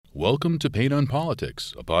Welcome to Payne on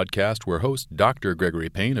Politics, a podcast where host Dr. Gregory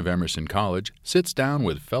Payne of Emerson College sits down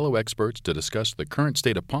with fellow experts to discuss the current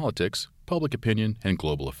state of politics, public opinion, and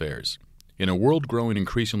global affairs. In a world growing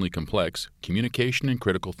increasingly complex, communication and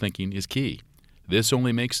critical thinking is key. This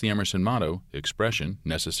only makes the Emerson motto, expression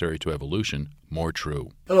necessary to evolution, more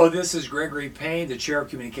true. Hello, this is Gregory Payne, the Chair of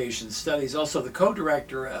Communication Studies, also the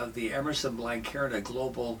co-director of the Emerson Blanquerna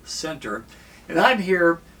Global Center. And I'm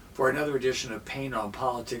here for another edition of Payne on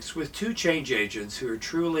Politics with two change agents who are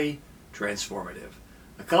truly transformative.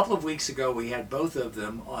 A couple of weeks ago, we had both of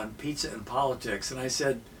them on Pizza and Politics, and I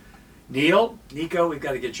said, Niko, we've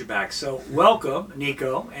got to get you back. So welcome,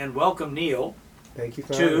 Niko, and welcome, Neil. Thank you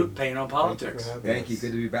for to Payne on Politics. Thank you.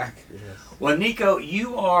 Good to be back. Yes. Well, Niko,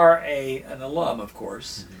 you are an alum, of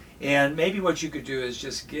course, and maybe what you could do is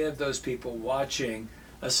just give those people watching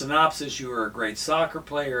a synopsis. You were a great soccer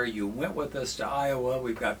player. You went with us to Iowa.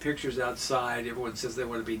 We've got pictures outside. Everyone says they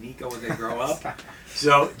want to be Niko when they grow up.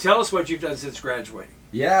 So tell us what you've done since graduating.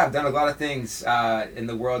 Yeah, I've done a lot of things in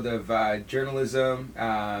the world of journalism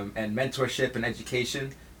and mentorship and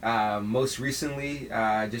education. Most recently,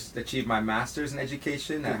 just achieved my master's in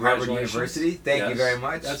education at Harvard University. Thank you very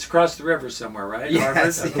much. That's across the river somewhere, right?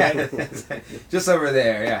 Yes, Harvard? Okay. Just over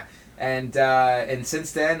there, yeah. And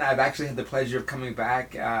since then, I've actually had the pleasure of coming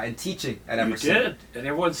back and teaching at Emerson. You did, and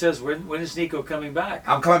everyone says, when is Niko coming back?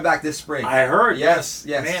 I'm coming back this spring. I heard. Yes.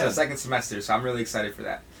 Man. So second semester, so I'm really excited for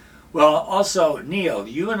that. Well, also, Neil,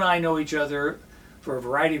 you and I know each other for a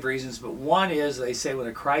variety of reasons, but one is, they say when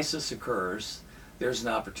a crisis occurs, there's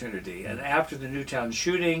an opportunity. And after the Newtown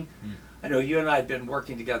shooting, I know you and I had been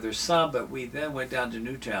working together some, but we then went down to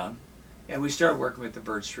Newtown and we started working with the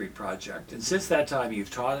Bird Street Project. And since that time,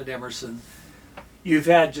 you've taught at Emerson. You've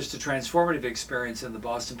had just a transformative experience in the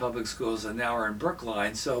Boston Public Schools and now are in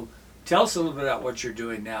Brookline. So tell us a little bit about what you're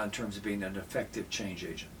doing now in terms of being an effective change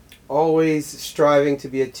agent. Always striving to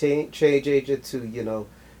be a change agent to,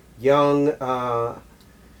 young,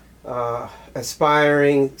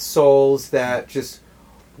 aspiring souls that just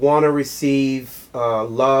want to receive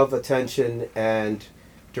love, attention, and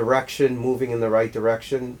direction, moving in the right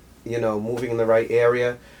direction, moving in the right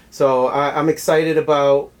area. So I'm excited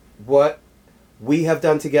about what we have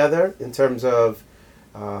done together in terms of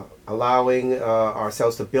allowing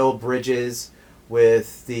ourselves to build bridges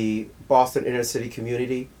with the Boston inner city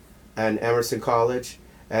community and Emerson College.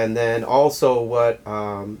 And then also what,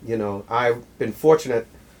 I've been fortunate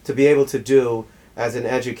to be able to do as an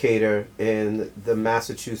educator in the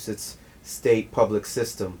Massachusetts state public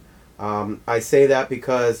system. I say that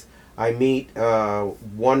because I meet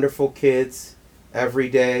wonderful kids every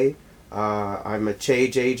day. I'm a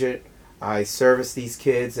change agent. I service these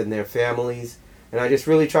kids and their families, and I just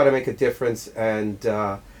really try to make a difference and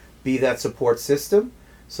be that support system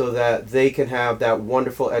so that they can have that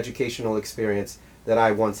wonderful educational experience that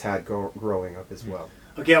I once had growing up as well.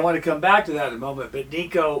 Okay, I want to come back to that in a moment, but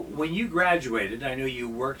Niko, when you graduated, I know you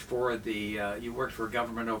worked for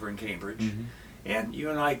government over in Cambridge, and you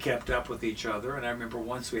and I kept up with each other. And I remember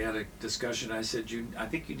once we had a discussion. I said, I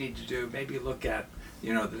think you need to maybe look at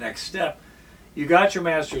the next step. You got your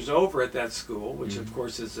master's over at that school, which of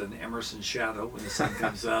course is an Emerson shadow when the sun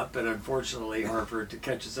comes up, but unfortunately Harvard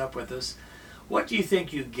catches up with us. What do you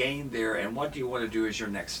think you gained there, and what do you want to do as your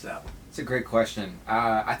next step? It's a great question.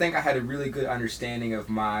 I think I had a really good understanding of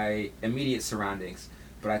my immediate surroundings,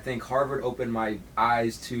 but I think Harvard opened my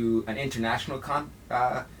eyes to an international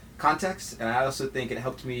context, and I also think it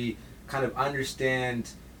helped me kind of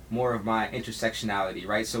understand more of my intersectionality,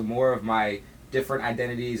 right? So more of my different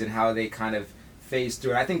identities and how they kind of phase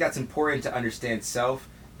through. And I think that's important to understand self,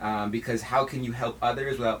 because how can you help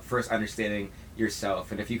others without first understanding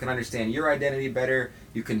yourself? And if you can understand your identity better,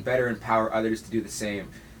 you can better empower others to do the same.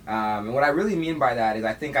 And what I really mean by that is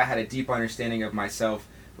I think I had a deep understanding of myself,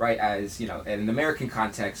 right, as in an American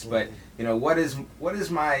context, but what is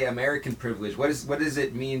my American privilege? What does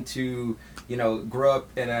it mean to grow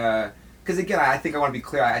up in a? Because again, I think I want to be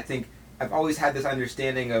clear. I think I've always had this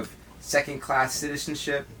understanding of second-class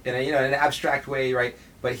citizenship in in an abstract way, right?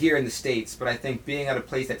 But here in the States. But I think being at a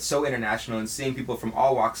place that's so international and seeing people from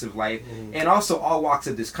all walks of life, and also all walks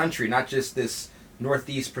of this country, not just this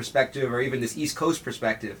Northeast perspective or even this East Coast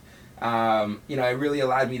perspective, it really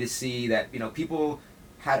allowed me to see that people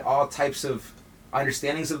had all types of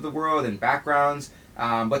understandings of the world and backgrounds,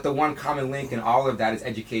 but the one common link in all of that is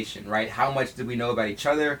education, right? How much do we know about each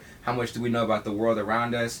other? How much do we know about the world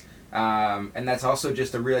around us? And that's also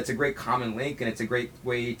just it's a great common link, and it's a great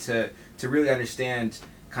way to really understand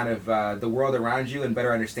kind of the world around you and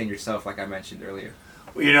better understand yourself, like I mentioned earlier.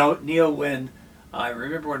 Well, Neil, when I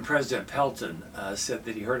remember when President Pelton said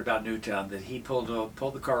that he heard about Newtown, that he pulled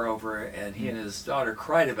the car over, and he and his daughter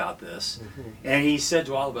cried about this. And he said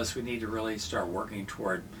to all of us, we need to really start working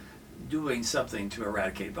toward doing something to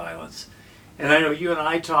eradicate violence. And I know you and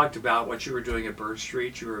I talked about what you were doing at Bird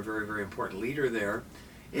Street. You were a very, very important leader there.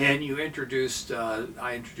 And you introduced,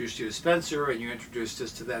 I introduced you to Spencer, and you introduced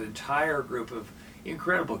us to that entire group of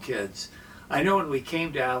incredible kids. I know when we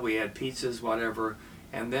came down, we had pizzas, whatever,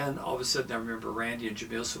 and then all of a sudden I remember Randy and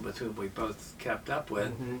Jamilson, with whom we both kept up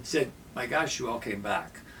with, said, my gosh, you all came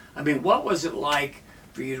back. I mean, what was it like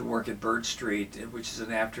for you to work at Bird Street, which is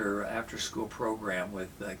an after school program with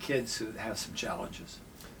kids who have some challenges?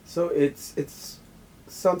 So it's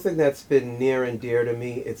something that's been near and dear to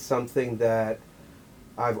me. It's something that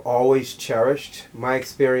I've always cherished. My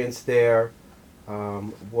experience there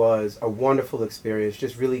was a wonderful experience,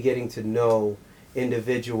 just really getting to know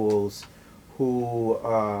individuals who,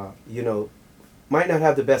 might not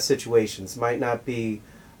have the best situations, might not be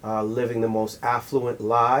living the most affluent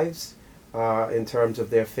lives in terms of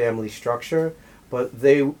their family structure, but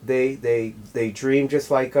they dream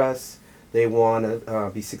just like us. They want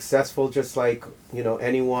to be successful just like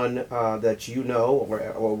anyone that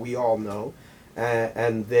or we all know,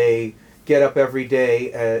 and they get up every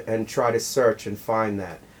day and try to search and find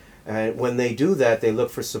that. And when they do that, they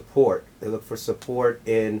look for support. They look for support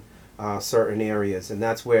in certain areas, and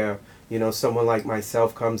that's where someone like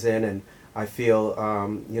myself comes in, and I feel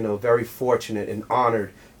very fortunate and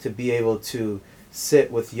honored to be able to sit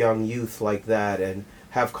with young youth like that and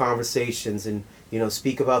have conversations and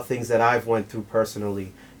speak about things that I've went through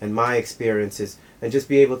personally and my experiences, and just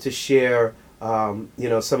be able to share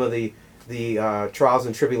some of the trials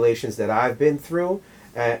and tribulations that I've been through,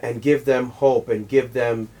 and give them hope and give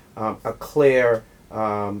them a clear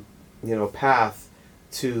path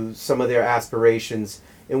to some of their aspirations,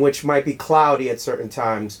 in which might be cloudy at certain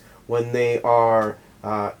times when they are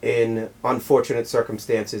in unfortunate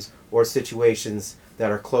circumstances or situations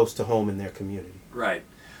that are close to home in their community. Right.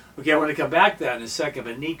 Okay, I want to come back to that in a second,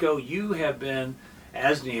 but Niko, you have been,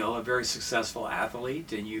 as Neil, a very successful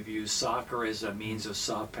athlete, and you've used soccer as a means of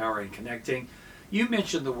soft power and connecting. You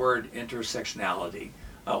mentioned the word intersectionality.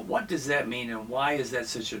 What does that mean, and why is that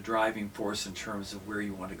such a driving force in terms of where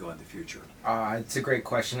you want to go in the future? It's a great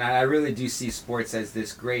question. I really do see sports as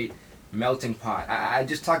this great melting pot. I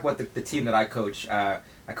just talk about the team that I coach. I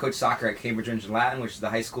coach soccer at Cambridge Engine Latin, which is the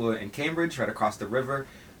high school in Cambridge, right across the river.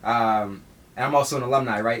 And I'm also an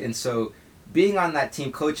alumni, right? And so being on that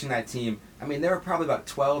team, coaching that team, I mean, there are probably about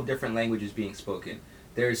 12 different languages being spoken.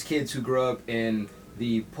 There's kids who grew up in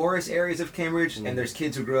the poorest areas of Cambridge, and there's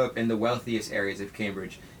kids who grew up in the wealthiest areas of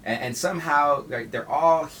Cambridge. And somehow they're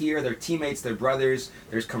all here, they're teammates, they're brothers,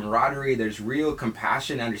 there's camaraderie, there's real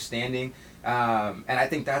compassion, understanding. And I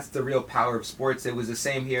think that's the real power of sports. It was the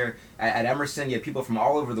same here at Emerson. You had people from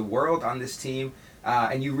all over the world on this team,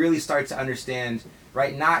 and you really start to understand,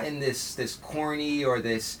 right, not in this corny or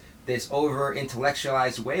this over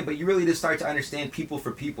intellectualized way, but you really just start to understand people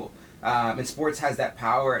for people. And sports has that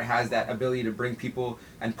power. It has that ability to bring people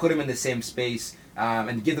and put them in the same space,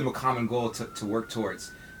 and give them a common goal to work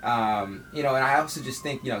towards. And I also just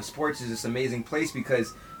think sports is this amazing place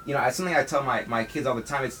because it's something I tell my kids all the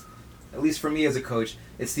time. It's, at least for me as a coach,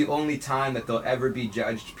 it's the only time that they'll ever be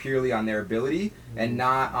judged purely on their ability and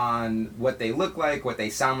not on what they look like, what they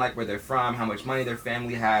sound like, where they're from, how much money their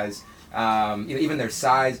family has, even their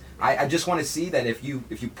size. I just want to see that if you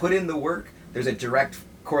put in the work, there's a direct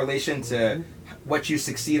correlation to what you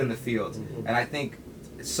succeed in the field. And I think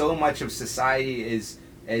so much of society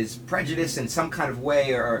is prejudice in some kind of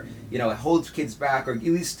way, or it holds kids back, or at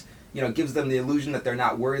least gives them the illusion that they're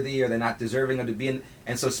not worthy or they're not deserving of to be in.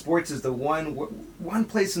 And so sports is the one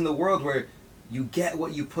place in the world where you get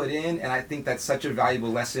what you put in, and I think that's such a valuable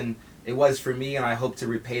lesson. It was for me, and I hope to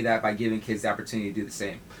repay that by giving kids the opportunity to do the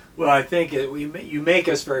same. Well, I think you make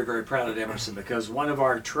us very, very proud at Emerson, because one of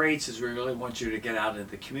our traits is we really want you to get out into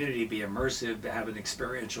the community, be immersive, have an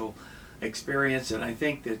experiential experience, and I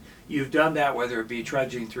think that you've done that, whether it be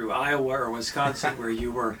trudging through Iowa or Wisconsin, where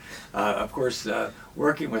you were, of course,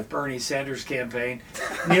 working with Bernie Sanders' campaign.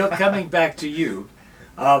 Neil, coming back to you,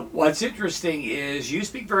 what's interesting is you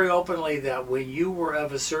speak very openly that when you were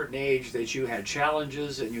of a certain age that you had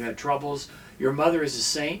challenges and you had troubles. Your mother is a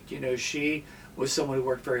saint. She was someone who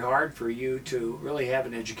worked very hard for you to really have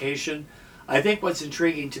an education. I think what's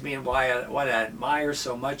intriguing to me and what I admire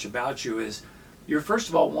so much about you is you're, first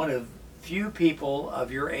of all, one of few people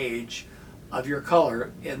of your age, of your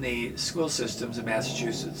color, in the school systems of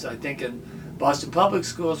Massachusetts. I think in Boston Public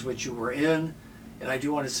Schools, which you were in, and I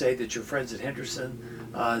do want to say that your friends at Henderson,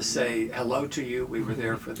 say hello to you. We were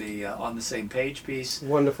there for the On the Same Page piece.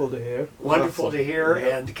 Wonderful to hear. Wonderful Awesome. to hear.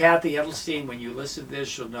 Yeah. And Kathy Edelstein, when you listen to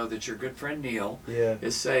this, you'll know that your good friend Neil Yeah.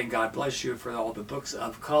 is saying God bless you for all the books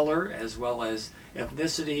of color as well as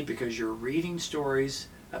ethnicity, because you're reading stories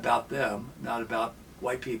about them, not about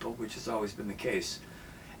white people, which has always been the case.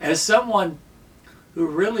 As someone who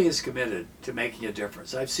really is committed to making a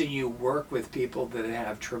difference, I've seen you work with people that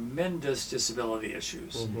have tremendous disability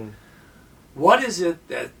issues. Mm-hmm. What is it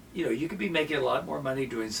that, you could be making a lot more money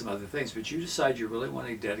doing some other things, but you decide you really want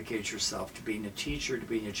to dedicate yourself to being a teacher, to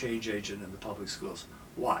being a change agent in the public schools?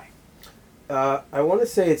 Why? I want to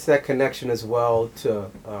say it's that connection as well to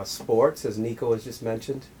sports, as Niko has just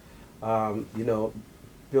mentioned.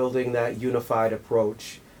 Building that unified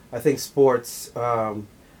approach. I think sports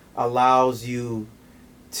allows you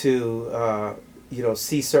to,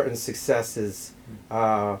 see certain successes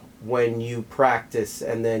when you practice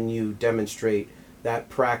and then you demonstrate that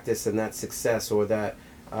practice and that success, or that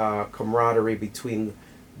camaraderie between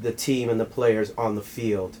the team and the players on the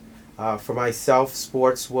field. For myself,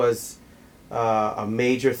 sports was a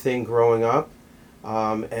major thing growing up,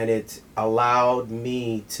 and it allowed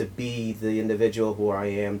me to be the individual who I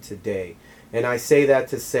am today. And I say that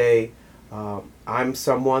to say I'm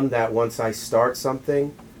someone that once I start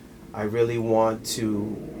something, I really want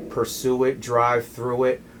to pursue it, drive through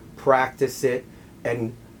it, practice it,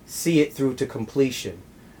 and see it through to completion.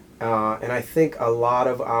 And I think a lot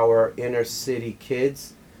of our inner city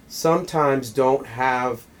kids sometimes don't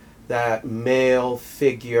have that male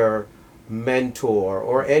figure mentor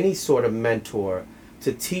or any sort of mentor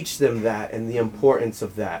to teach them that and the importance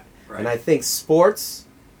of that. Right. And I think sports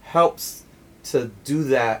helps to do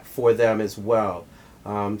that for them as well.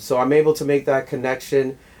 So I'm able to make that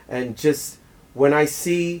connection, and just when I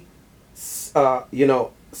see,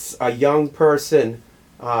 a young person,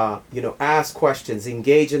 ask questions,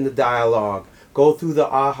 engage in the dialogue, go through the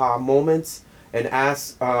aha moments, and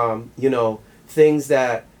ask, things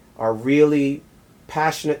that are really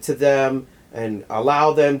passionate to them, and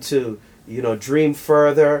allow them to, dream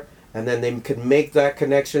further, and then they can make that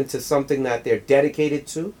connection to something that they're dedicated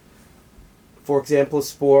to. For example,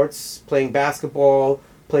 sports, playing basketball,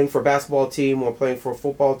 playing for a basketball team or playing for a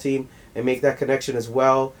football team, and make that connection as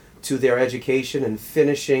well to their education and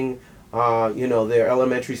finishing, their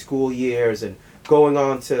elementary school years and going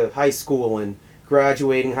on to high school and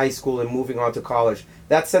graduating high school and moving on to college.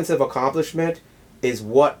 That sense of accomplishment is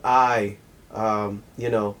what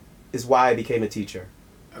is why I became a teacher.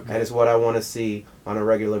 Okay. And it's what I want to see on a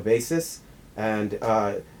regular basis, and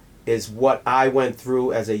is what I went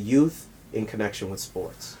through as a youth in connection with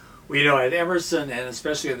sports. Well, at Emerson, and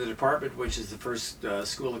especially in the department, which is the first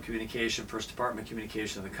school of communication, first department of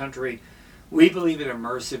communication in the country, we believe in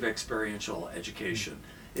immersive experiential education.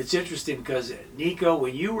 It's interesting because, Niko,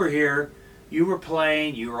 when you were here, you were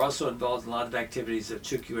playing, you were also involved in a lot of activities that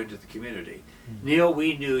took you into the community. Mm-hmm. Neil,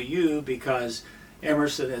 we knew you because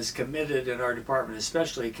Emerson is committed, in our department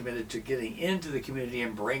especially, committed to getting into the community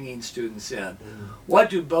and bringing students in. Mm-hmm.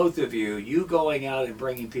 What do both of you going out and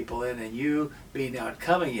bringing people in and you being out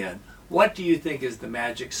coming in, what do you think is the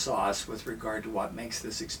magic sauce with regard to what makes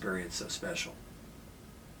this experience so special?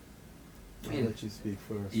 I'll let you speak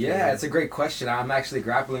first. Yeah, it's a great question. I'm actually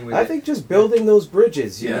grappling with it. I think just building those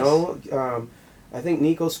bridges, Yes. I think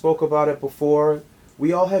Niko spoke about it before.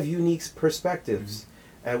 We all have unique perspectives. Mm-hmm.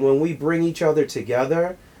 And when we bring each other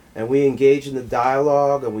together and we engage in the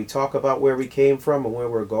dialogue and we talk about where we came from and where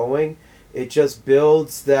we're going, it just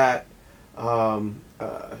builds that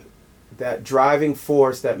that driving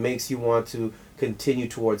force that makes you want to continue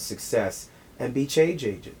towards success and be change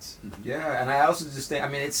agents. Yeah, and I also just think,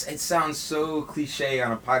 it sounds so cliche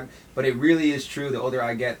on a pod, but it really is true. The older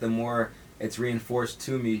I get, the more it's reinforced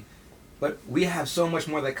to me. But we have so much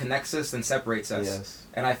more that connects us than separates us. Yes.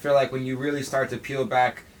 And I feel like when you really start to peel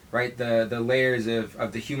back, right, the layers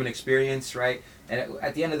of the human experience, right, and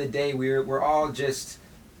at the end of the day, we're all just,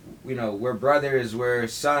 we're brothers, we're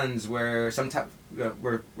sons, we're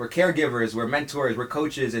caregivers, we're mentors, we're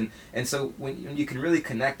coaches, and so when you can really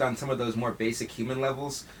connect on some of those more basic human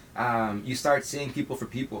levels, you start seeing people for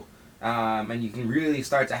people, and you can really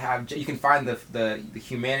start to you can find the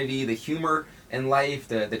humanity, the humor in life,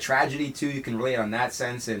 the tragedy too. You can relate on that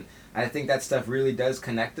sense, and I think that stuff really does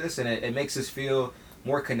connect us, and it makes us feel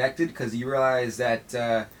more connected because you realize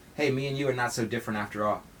that hey, me and you are not so different after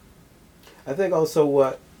all. I think also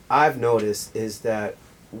what I've noticed is that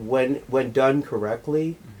when done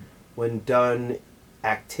correctly, when done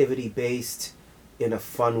activity-based in a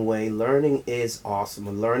fun way, learning is awesome.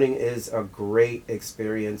 And learning is a great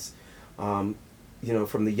experience.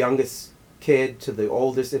 From the youngest kid to the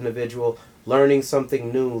oldest individual, learning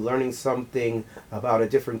something new, learning something about a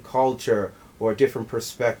different culture or a different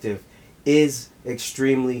perspective is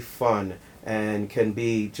extremely fun and can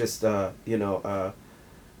be just a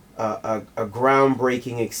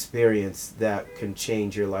groundbreaking experience that can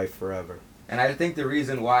change your life forever. And I think the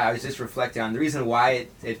reason why, I was just reflecting on the reason why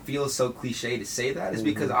it feels so cliche to say that is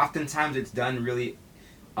because oftentimes it's done really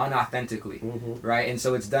unauthentically, right? And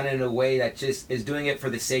so it's done in a way that just is doing it for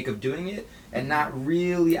the sake of doing it and not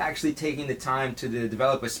really actually taking the time to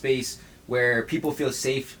develop a space where people feel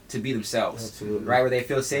safe to be themselves. Absolutely. Right? Where they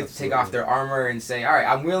feel safe to take off their armor and say, all right,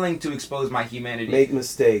 I'm willing to expose my humanity. Make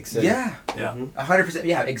mistakes. Yeah. 100%.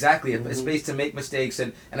 Yeah, exactly. A space to make mistakes.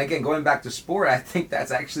 And again, going back to sport, I think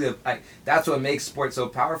that's actually, that's what makes sport so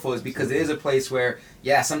powerful, is because it is a place where,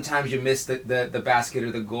 yeah, sometimes you miss the basket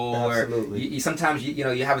or the goal. Absolutely. Or you sometimes, you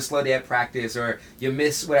have a slow day at practice, or you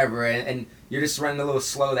miss whatever, and you're just running a little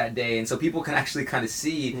slow that day. And so people can actually kind of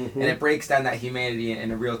see, and it breaks down that humanity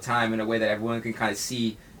in a real time in a way that everyone can kind of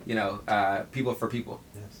see, people for people.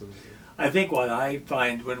 Absolutely. I think what I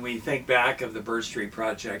find when we think back of the Bird Street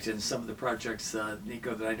Project and some of the projects,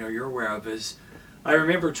 Niko, that I know you're aware of, is I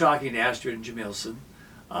remember talking to Astrid and Jamilson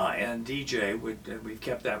and DJ. We've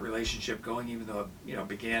kept that relationship going, even though it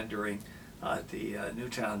began during the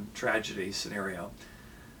Newtown tragedy scenario.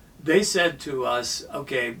 They said to us,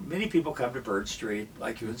 okay, many people come to Bird Street,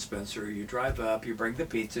 like you and Spencer. You drive up, you bring the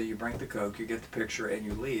pizza, you bring the Coke, you get the picture, and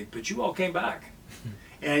you leave. But you all came back.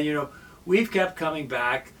 And, we've kept coming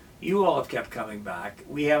back. You all have kept coming back.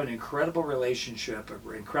 We have an incredible relationship,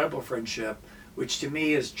 an incredible friendship, which to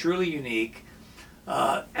me is truly unique.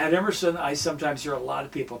 At Emerson, I sometimes hear a lot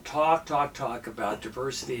of people talk about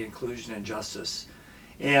diversity, inclusion, and justice.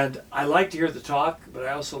 And I like to hear the talk, but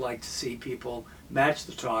I also like to see people match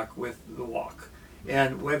the talk with the walk.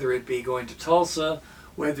 And whether it be going to Tulsa,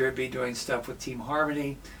 whether it be doing stuff with Team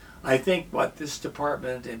Harmony, I think what this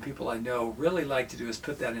department and people I know really like to do is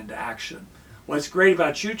put that into action. What's great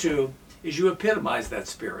about you two is you epitomize that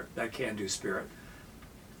spirit, that can-do spirit.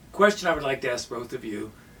 Question I would like to ask both of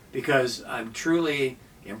you, because I'm truly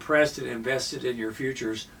impressed and invested in your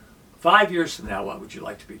futures. 5 years from now, what would you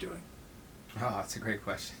like to be doing? Oh, that's a great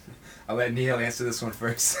question. I'll let Neil answer this one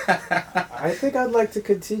first. I think I'd like to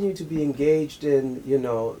continue to be engaged in,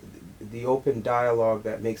 the open dialogue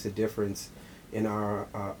that makes a difference in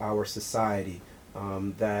our society,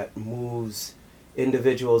 that moves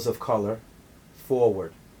individuals of color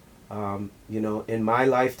forward. In my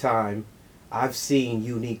lifetime, I've seen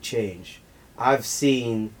unique change. I've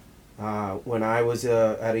seen, when I was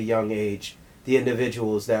at a young age, the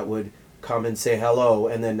individuals that would come and say hello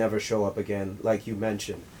and then never show up again, like you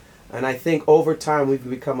mentioned. And I think over time we've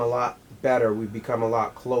become a lot better. We've become a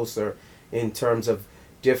lot closer in terms of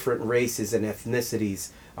different races and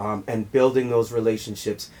ethnicities, and building those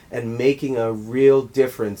relationships and making a real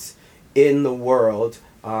difference in the world,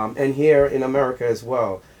 and here in America as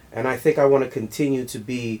well. And I think I want to continue to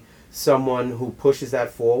be someone who pushes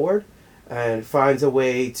that forward and finds a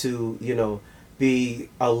way to, be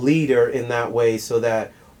a leader in that way, so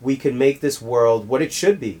that we can make this world what it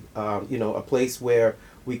should be, a place where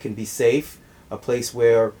we can be safe, a place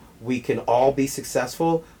where we can all be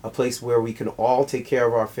successful, a place where we can all take care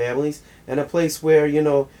of our families, and a place where,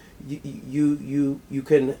 you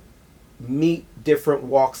can meet different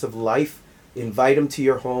walks of life, invite them to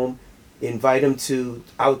your home, invite them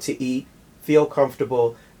out to eat, feel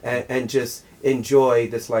comfortable, and just enjoy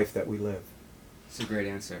this life that we live. That's a great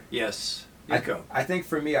answer. Yes. I think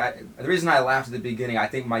for me, the reason I laughed at the beginning, I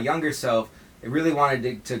think my younger self, it really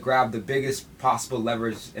wanted to grab the biggest possible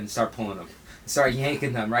levers and start pulling them, start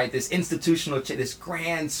yanking them, right? This institutional, this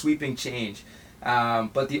grand sweeping change.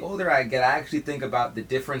 But the older I get, I actually think about the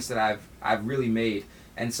difference that I've really made.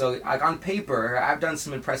 And so, like, on paper, I've done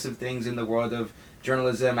some impressive things in the world of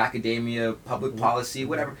journalism, academia, public policy,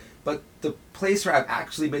 whatever. But the place where I've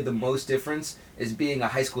actually made the most difference is being a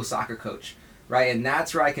high school soccer coach. Right, and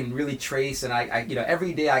that's where I can really trace, and I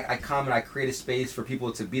every day I come and I create a space for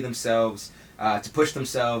people to be themselves, to push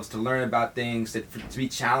themselves, to learn about things, to be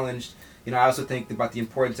challenged. I also think about the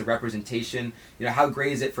importance of representation. How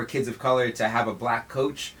great is it for kids of color to have a black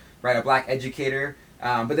coach, right, a black educator,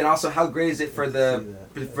 but then also how great is it for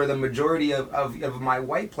the majority of my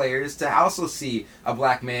white players to also see a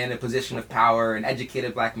black man in a position of power, an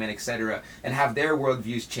educated black man, etc., and have their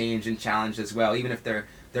worldviews changed and challenged as well, even if they're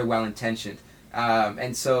well-intentioned.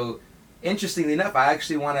 And so, interestingly enough, I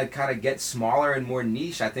actually want to kind of get smaller and more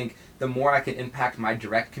niche. I think the more I can impact my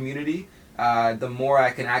direct community, the more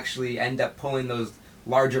I can actually end up pulling those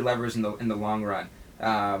larger levers in the long run.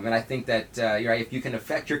 And I think that you're right, if you can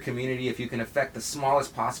affect your community, if you can affect the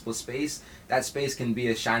smallest possible space, that space can be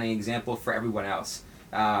a shining example for everyone else.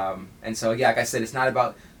 And so, yeah, like I said, it's not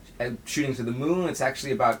about shooting to the moon. It's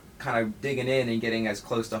actually about kind of digging in and getting as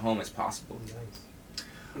close to home as possible.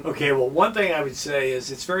 Nice. Okay, well, one thing I would say is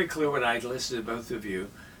it's very clear when I listened to both of you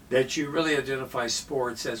that you really identify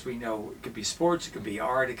sports, as we know, it could be sports, it could be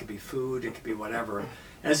art, it could be food, it could be whatever,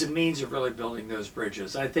 as a means of really building those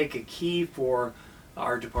bridges. I think a key for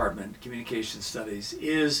our department, Communication Studies,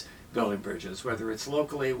 is building bridges, whether it's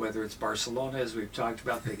locally, whether it's Barcelona, as we've talked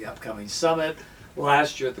about, the upcoming summit,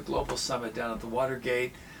 last year at the Global Summit down at the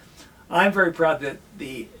Watergate. I'm very proud that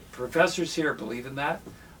the professors here believe in that.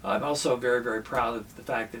 I'm also very, very proud of the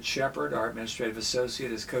fact that Shepard, our administrative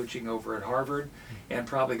associate, is coaching over at Harvard and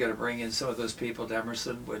probably going to bring in some of those people to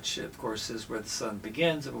Emerson, which of course is where the sun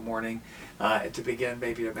begins of a morning, to begin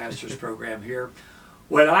maybe a master's program here.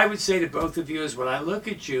 What I would say to both of you is when I look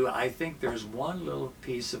at you, I think there's one little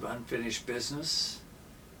piece of unfinished business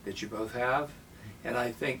that you both have. And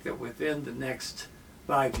I think that within the next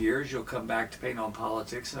 5 years, you'll come back to Pain on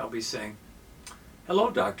Politics and I'll be saying, hello,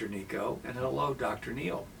 Dr. Niko, and hello, Dr.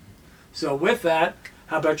 Neil. So with that,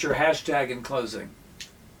 how about your hashtag in closing?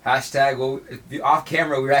 Hashtag, well, off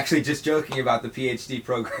camera, we were actually just joking about the PhD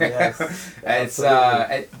program. Yes, It's,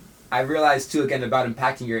 I realized, too, again, about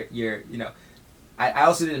impacting your I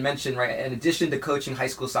also didn't mention, right, in addition to coaching high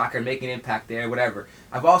school soccer and making an impact there, whatever,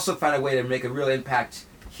 I've also found a way to make a real impact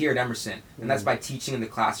here at Emerson, and that's by teaching in the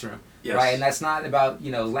classroom, Yes. right? And that's not about,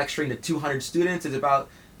 lecturing to 200 students, it's about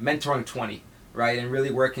mentoring 20, right, and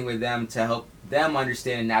really working with them to help them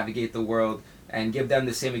understand and navigate the world and give them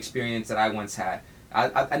the same experience that I once had.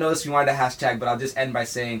 I know this, you wanted a hashtag, but I'll just end by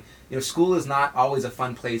saying, school is not always a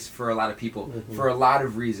fun place for a lot of people, for a lot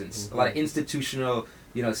of reasons, a lot of institutional,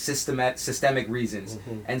 systemic reasons.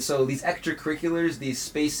 And so these extracurriculars, these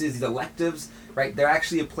spaces, these electives, right, they're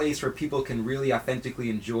actually a place where people can really authentically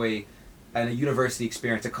enjoy a university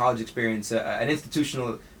experience, a college experience, an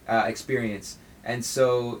institutional experience. And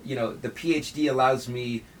so, the PhD allows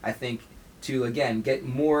me, I think, to, again, get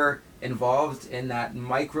more involved in that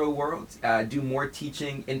micro world, do more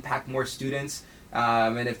teaching, impact more students.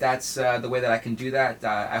 And if that's the way that I can do that,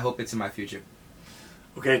 I hope it's in my future.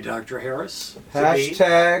 Okay, Dr. Harris.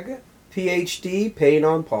 Hashtag PhD Pain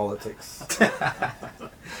on Politics.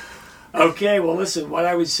 Okay, well, listen, what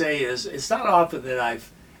I would say is it's not often that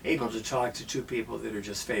I've able to talk to two people that are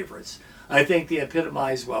just favorites. I think they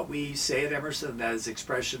epitomize what we say at Emerson, that is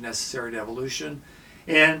expression necessary to evolution.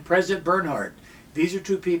 And President Bernhardt, these are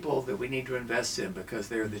two people that we need to invest in because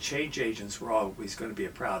they're the change agents we're always going to be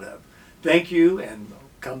proud of. Thank you, and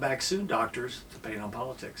come back soon, doctors, to Pain on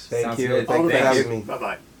Politics. Thank Sounds you. good. Thank you for having me.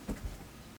 Bye-bye.